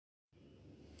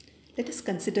Let us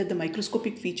consider the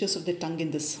microscopic features of the tongue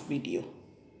in this video.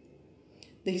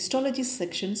 The histology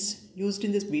sections used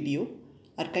in this video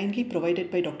are kindly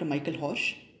provided by Dr. Michael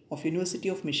Horsch of University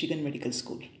of Michigan Medical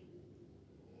School.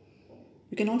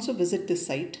 You can also visit this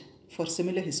site for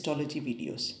similar histology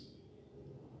videos.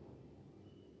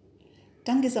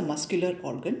 Tongue is a muscular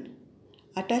organ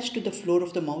attached to the floor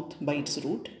of the mouth by its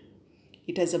root.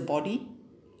 It has a body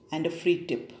and a free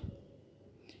tip.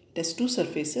 It has two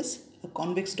surfaces, a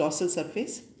convex dorsal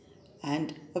surface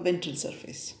and a ventral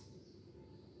surface.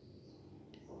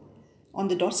 On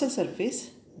the dorsal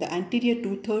surface, the anterior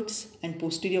 2/3 and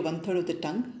posterior 1/3 of the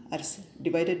tongue are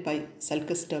divided by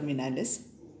sulcus terminalis,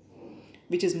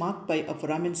 which is marked by a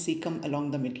foramen cecum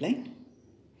along the midline.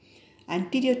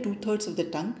 Anterior 2/3 of the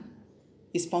tongue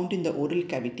is found in the oral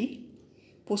cavity.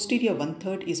 Posterior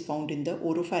 1/3 is found in the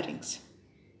oropharynx.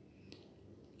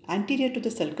 Anterior to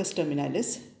the sulcus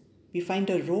terminalis, we find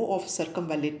a row of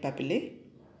circumvallate papillae.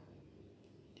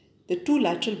 The two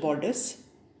lateral borders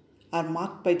are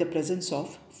marked by the presence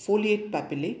of foliate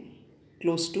papillae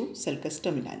close to sulcus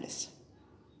terminalis.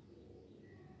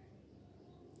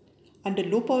 Under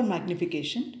low power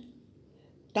magnification,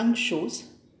 tongue shows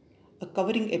a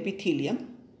covering epithelium.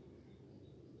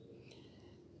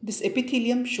 This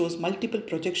epithelium shows multiple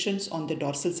projections on the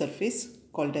dorsal surface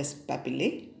called as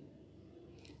papillae.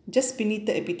 Just beneath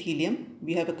the epithelium,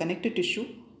 we have a connective tissue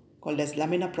called as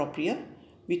lamina propria,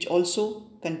 which also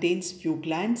contains few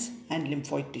glands and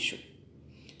lymphoid tissue.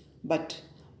 But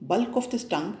bulk of the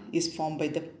tongue is formed by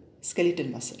the skeletal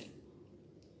muscle.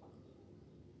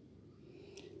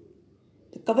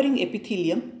 The covering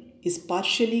epithelium is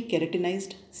partially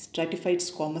keratinized stratified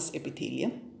squamous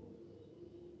epithelium.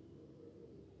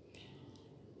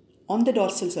 On the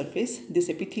dorsal surface, this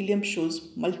epithelium shows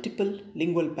multiple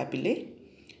lingual papillae.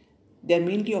 They are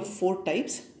mainly of four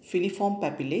types: filiform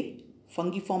papillae,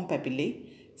 fungiform papillae,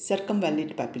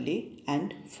 circumvallate papillae,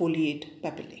 and foliate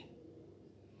papillae.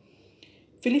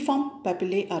 Filiform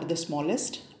papillae are the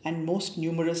smallest and most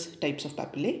numerous types of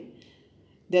papillae.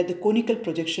 They are the conical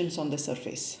projections on the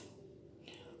surface.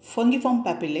 Fungiform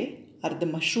papillae are the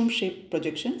mushroom-shaped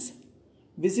projections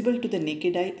visible to the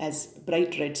naked eye as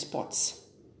bright red spots.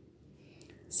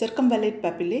 Circumvallate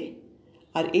papillae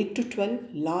are 8 to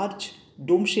 12 large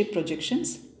dome-shaped projections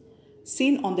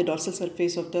seen on the dorsal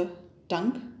surface of the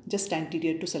tongue just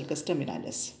anterior to sulcus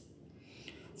terminalis.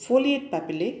 Foliate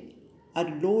papillae are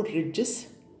low ridges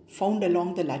found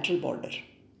along the lateral border.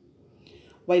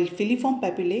 While filiform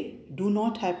papillae do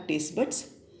not have taste buds,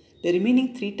 the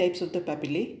remaining three types of the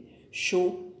papillae show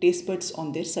taste buds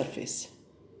on their surface.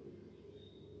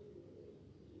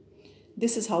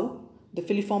 This is how the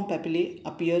filiform papillae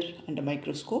appear under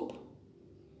microscope.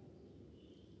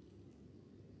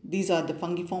 These are the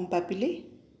fungiform papillae.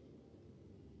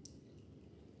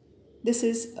 This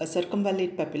is a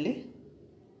circumvallate papillae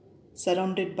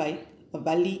surrounded by a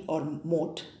valley or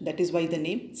moat. That is why the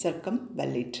name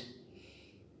circumvallate.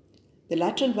 The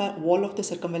lateral wall of the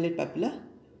circumvallate papilla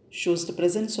shows the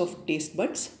presence of taste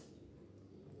buds.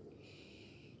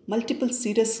 Multiple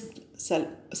serous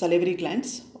salivary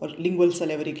glands or lingual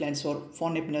salivary glands or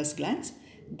fornepinous glands,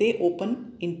 they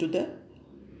open into the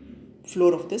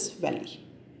floor of this valley.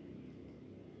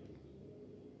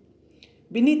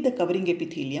 Beneath the covering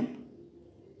epithelium,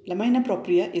 lamina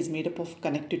propria is made up of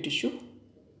connective tissue.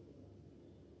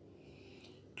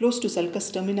 Close to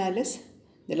sulcus terminalis,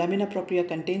 the lamina propria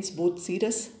contains both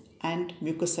serous and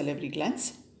mucous salivary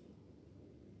glands.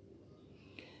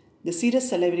 The serous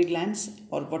salivary glands,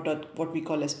 or what we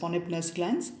call as fornepinous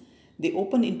glands, they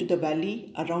open into the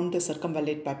valley around the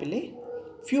circumvallate papillae.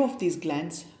 Few of these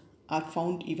glands are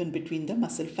found even between the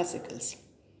muscle fascicles.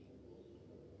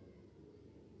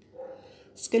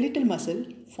 Skeletal muscle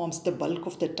forms the bulk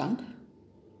of the tongue.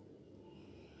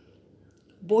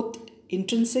 Both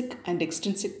intrinsic and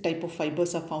extrinsic type of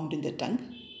fibers are found in the tongue.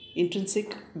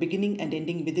 Intrinsic beginning and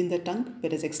ending within the tongue,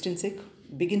 whereas extrinsic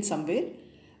begin somewhere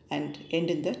and end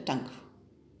in the tongue.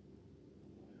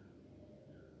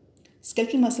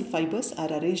 Skeletal muscle fibers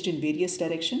are arranged in various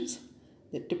directions.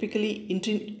 Typically,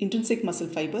 intrinsic muscle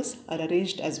fibers are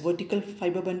arranged as vertical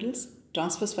fiber bundles,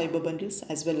 transverse fiber bundles,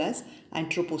 as well as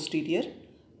anteroposterior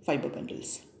fiber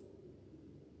bundles.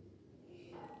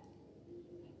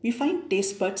 We find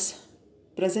taste buds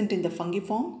present in the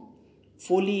fungiform,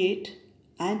 foliate,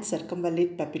 and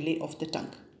circumvallate papillae of the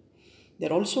tongue. They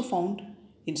are also found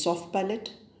in soft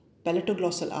palate,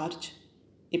 palatoglossal arch,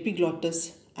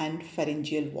 epiglottis, and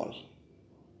pharyngeal wall.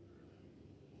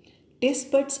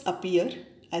 Taste buds appear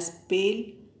as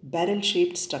pale,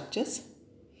 barrel-shaped structures.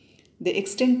 They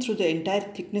extend through the entire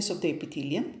thickness of the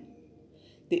epithelium.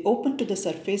 They open to the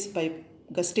surface by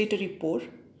gustatory pore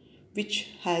which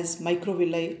has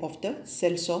microvilli of the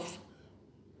cells of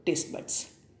taste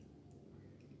buds.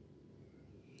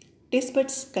 Taste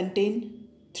buds contain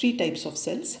three types of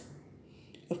cells: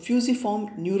 a fusiform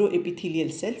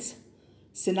neuroepithelial cells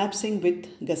synapsing with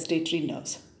gustatory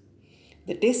nerves.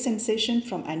 The taste sensation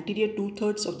from anterior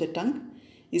 2/3 of the tongue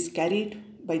is carried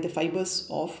by the fibers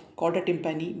of chorda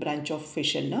tympani branch of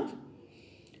facial nerve.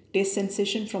 Taste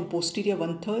sensation from posterior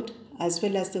 1/3 as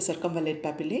well as the circumvallate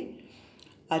papillae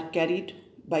are carried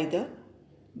by the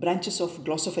branches of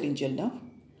glossopharyngeal nerve,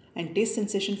 and taste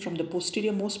sensation from the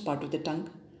posterior most part of the tongue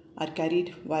are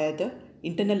carried via the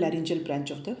internal laryngeal branch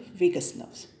of the vagus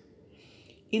nerves.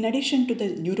 In addition to the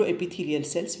neuroepithelial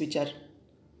cells, which are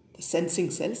the sensing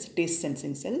cells, taste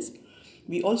sensing cells,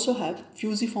 we also have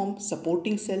fusiform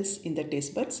supporting cells in the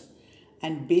taste buds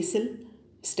and basal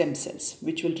stem cells,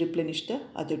 which will replenish the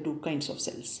other two kinds of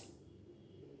cells.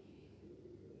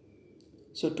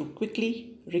 So to quickly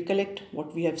recollect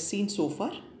what we have seen so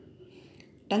far,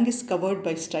 tongue is covered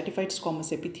by stratified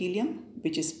squamous epithelium,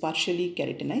 which is partially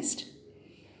keratinized.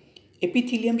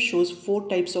 Epithelium shows four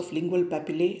types of lingual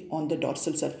papillae on the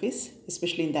dorsal surface,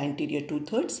 especially in the anterior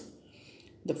 2/3.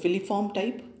 The filiform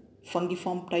type,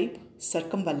 fungiform type,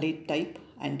 circumvallate type,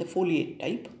 and the foliate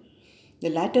type.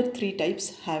 The latter three types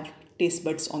have taste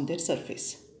buds on their surface.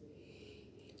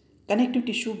 Connective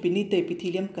tissue beneath the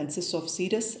epithelium consists of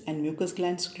serous and mucous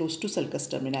glands close to sulcus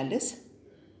terminalis.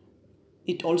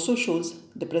 It also shows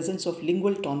the presence of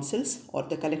lingual tonsils or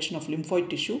the collection of lymphoid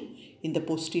tissue in the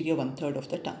posterior 1/3 of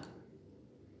the tongue.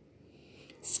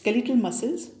 Skeletal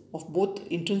muscles of both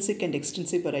intrinsic and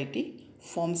extrinsic variety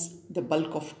forms the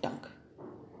bulk of tongue.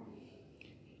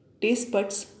 Taste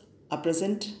buds are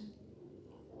present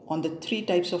on the three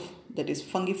types of, that is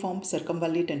fungiform,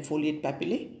 circumvallate and foliate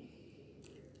papillae,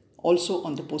 also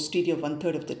on the posterior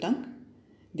 1/3 of the tongue.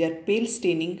 They are pale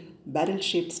staining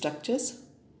barrel-shaped structures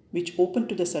which open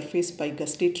to the surface by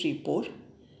gustatory pore,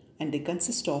 and they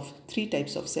consist of three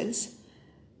types of cells: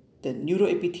 the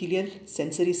neuroepithelial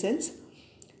sensory cells,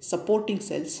 supporting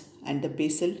cells, and the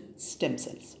basal stem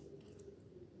cells.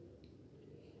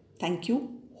 Thank you.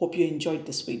 Hope you enjoyed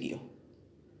this video.